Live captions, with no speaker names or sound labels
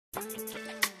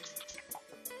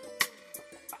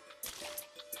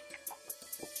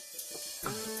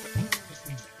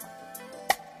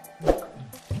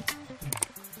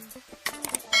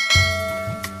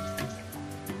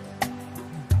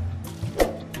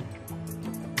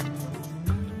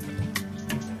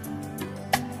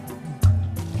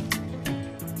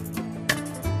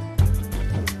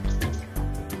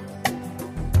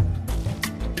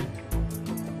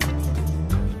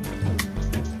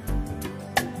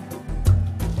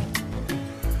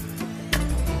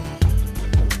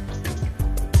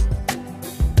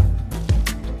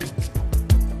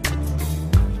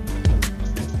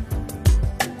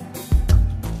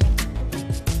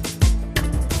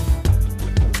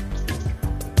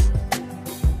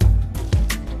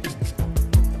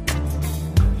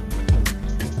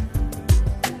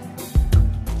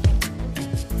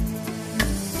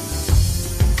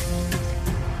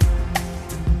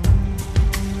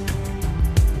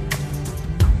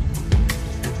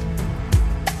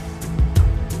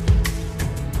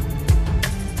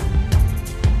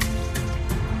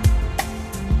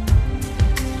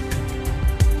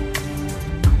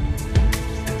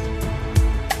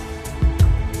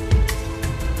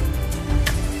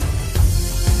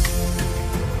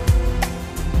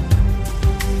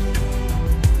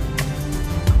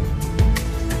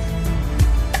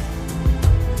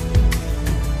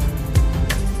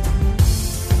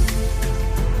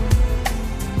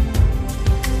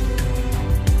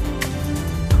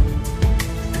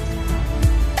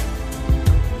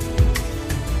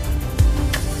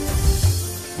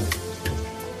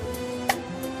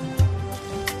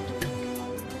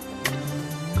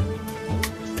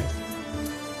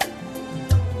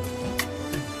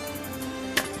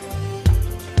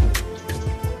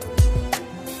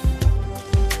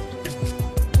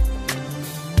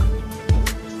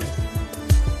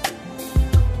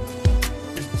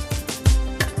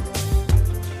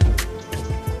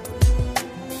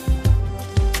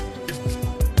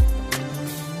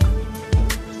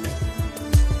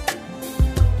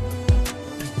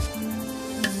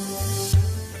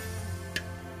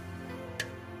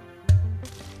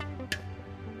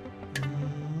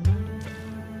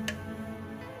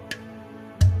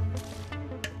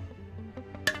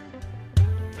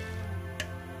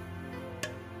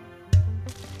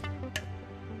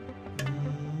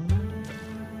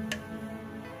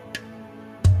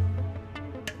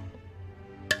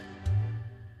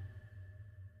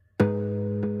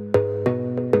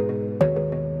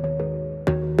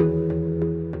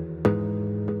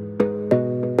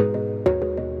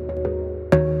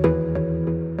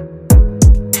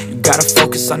Gotta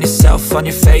focus on yourself, on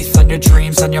your faith, on your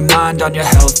dreams, on your mind, on your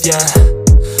health, yeah.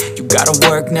 You gotta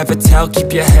work, never tell,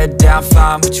 keep your head down,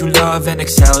 find what you love and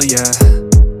excel, yeah.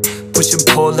 Push and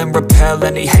pull and repel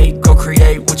any hate, go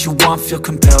create what you want, feel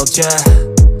compelled, yeah.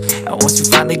 And once you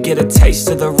finally get a taste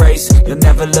of the race, you'll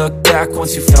never look back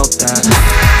once you felt that.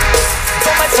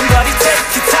 Don't let somebody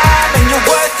take your time and your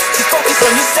worth, just focus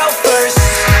on yourself first.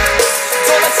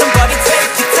 Don't let somebody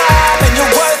take your time and your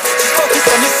worth, just focus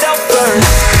on yourself first.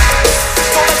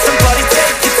 Don't let somebody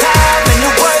take your time and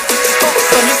your worth, just focus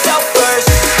on yourself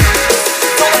first.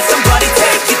 Don't let somebody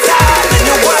take your time and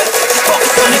your worth, just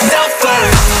focus on yourself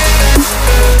first.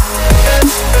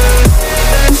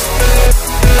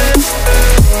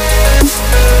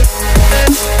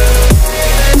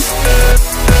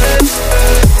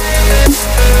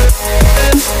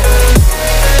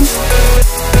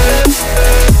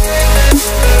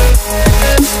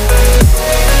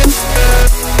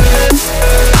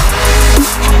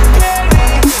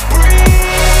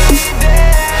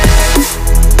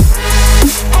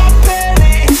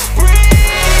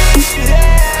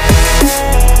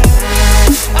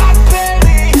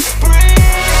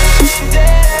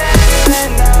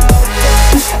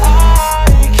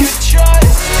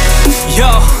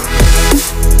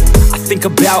 Think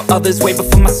about others way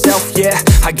before myself, yeah.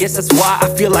 I guess that's why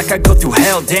I feel like I go through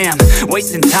hell, damn.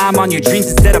 Wasting time on your dreams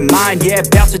instead of mine, yeah.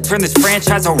 About to turn this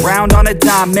franchise around on a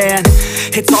dime, man.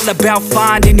 It's all about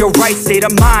finding your right state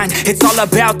of mind. It's all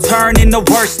about turning the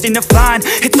worst into fine.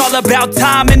 It's all about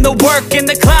time and the work and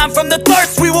the climb. From the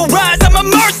thirst we will rise, I'm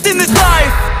immersed in this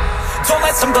life. Don't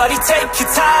let somebody take your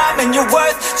time and your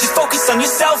worth, just focus on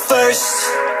yourself first.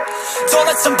 Don't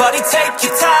let somebody take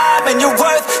your time and your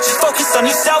worth, just focus on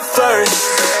yourself first.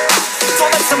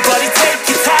 Don't let somebody take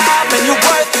your time and your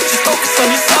worth, just focus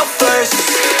on yourself first.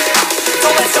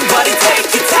 Don't let somebody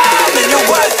take your time and your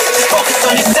worth, just focus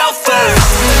on yourself first.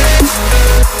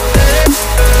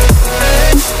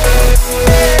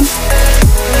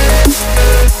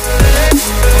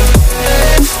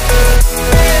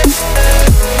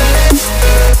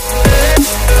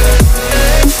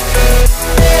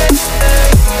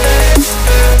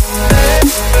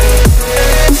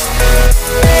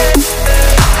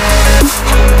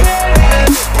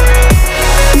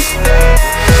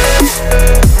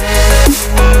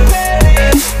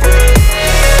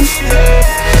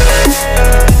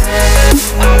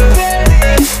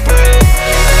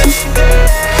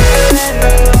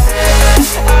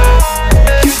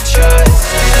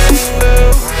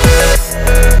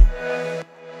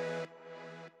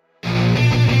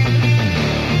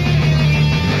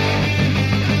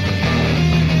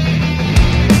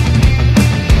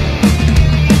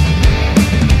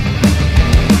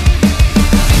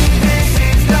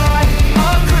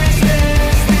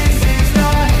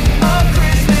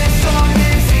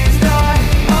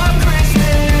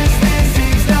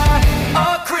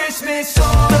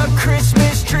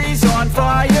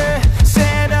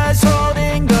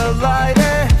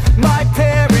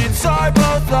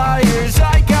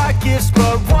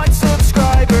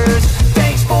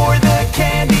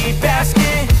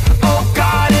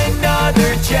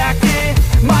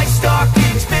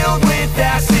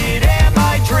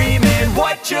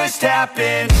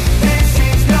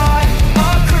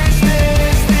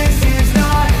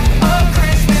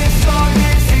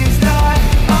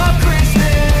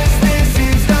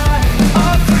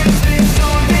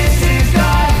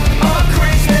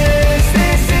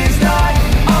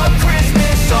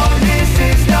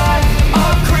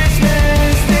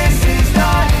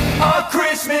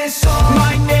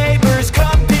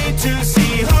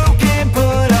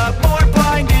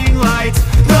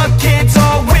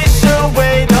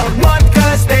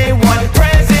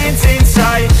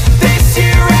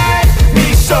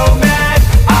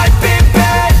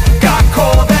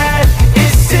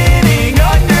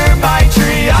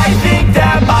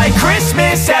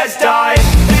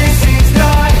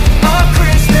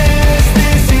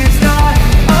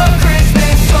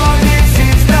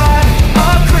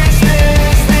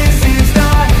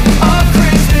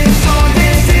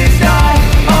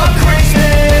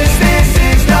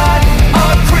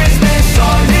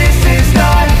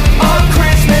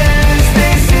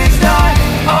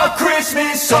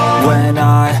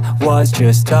 was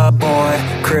just a boy.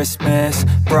 Christmas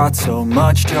brought so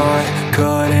much joy.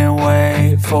 Couldn't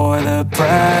wait for the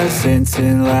presents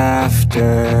and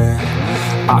laughter.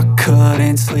 I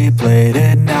couldn't sleep late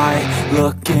at night,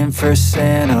 looking for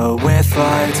Santa with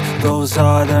lights. Those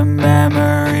are the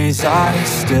memories I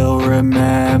still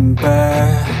remember.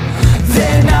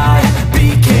 Then I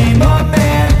became a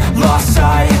man, lost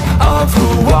sight of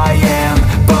who I am,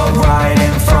 but right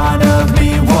in